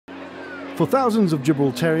For thousands of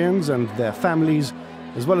Gibraltarians and their families,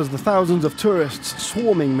 as well as the thousands of tourists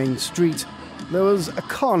swarming Main Street, there was a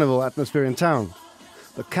carnival atmosphere in town.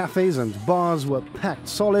 The cafes and bars were packed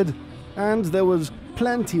solid, and there was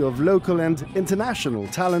plenty of local and international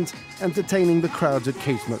talent entertaining the crowds at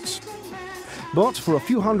Casemates. But for a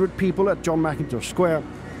few hundred people at John Mackintosh Square,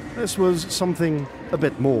 this was something a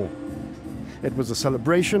bit more. It was a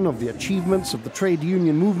celebration of the achievements of the trade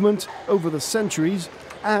union movement over the centuries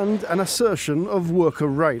and an assertion of worker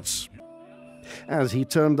rights. As he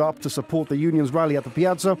turned up to support the union's rally at the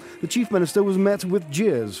piazza, the chief minister was met with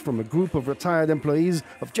jeers from a group of retired employees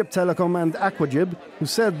of Gib Telecom and Aquagib who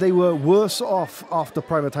said they were worse off after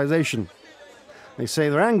privatization. They say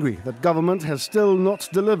they're angry that government has still not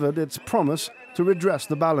delivered its promise to redress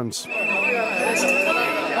the balance.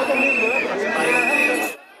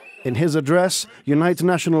 In his address, Unite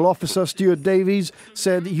National Officer Stuart Davies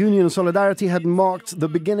said union solidarity had marked the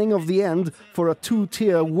beginning of the end for a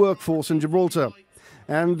two-tier workforce in Gibraltar,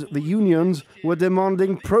 and the unions were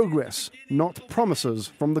demanding progress, not promises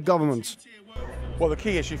from the government. Well, the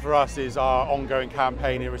key issue for us is our ongoing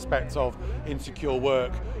campaign in respect of insecure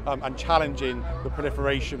work and challenging the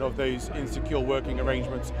proliferation of those insecure working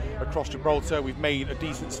arrangements across Gibraltar. We've made a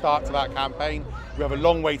decent start to that campaign. We have a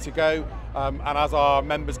long way to go, and as our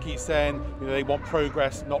members keep saying, they want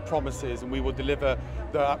progress, not promises, and we will deliver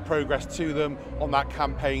that progress to them on that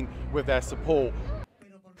campaign with their support.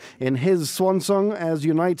 In his swan song as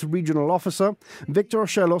Unite Regional Officer, Victor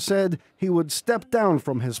Ocello said he would step down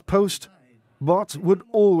from his post, but would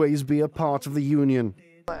always be a part of the union.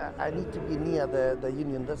 I need to be near the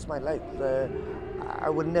union. That's my life. I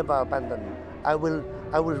will never abandon. I will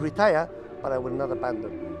retire, but I will not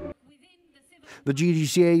abandon. The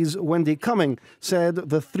GGCA's Wendy Cumming said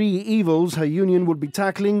the three evils her union would be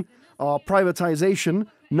tackling are privatization,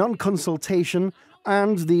 non-consultation,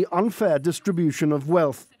 and the unfair distribution of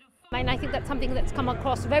wealth. And I think that's something that's come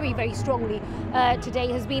across very, very strongly today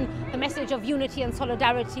has been the message of unity and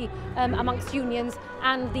solidarity amongst unions,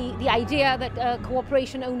 and the idea that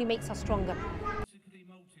cooperation only makes us stronger.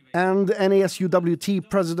 And NASUWT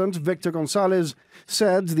President Victor Gonzalez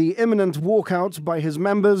said the imminent walkout by his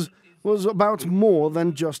members was about more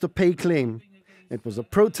than just a pay claim. It was a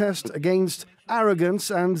protest against arrogance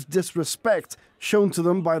and disrespect shown to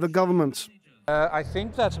them by the government. I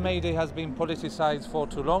think that Mayday has been politicized for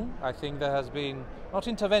too long. I think there has been not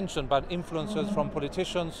intervention but influences from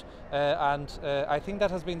politicians, and I think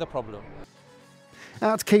that has been the problem.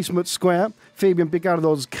 At Casemates Square, Fabian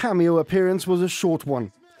Picardo's cameo appearance was a short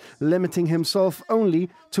one, limiting himself only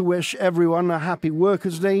to wish everyone a happy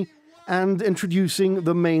Workers' Day and introducing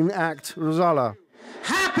the main act, Rosala.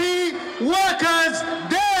 Happy Workers'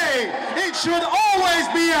 Day! It should always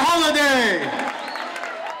be a holiday!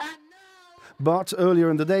 But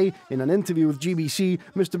earlier in the day, in an interview with GBC,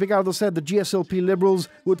 Mr. Picardo said the GSLP Liberals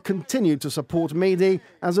would continue to support Mayday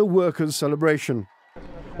as a workers' celebration.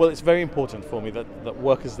 Well, it's very important for me that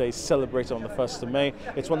Workers' Day is celebrated on the 1st of May.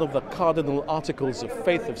 It's one of the cardinal articles of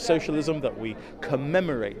faith of socialism that we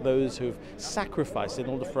commemorate those who've sacrificed in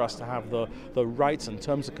order for us to have the rights and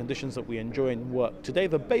terms and conditions that we enjoy in work. Today,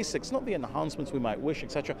 the basics, not the enhancements we might wish,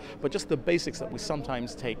 etc., but just the basics that we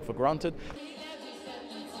sometimes take for granted.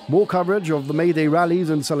 More coverage of the Mayday rallies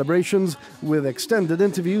and celebrations with extended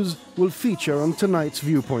interviews will feature on tonight's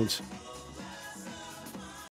Viewpoint.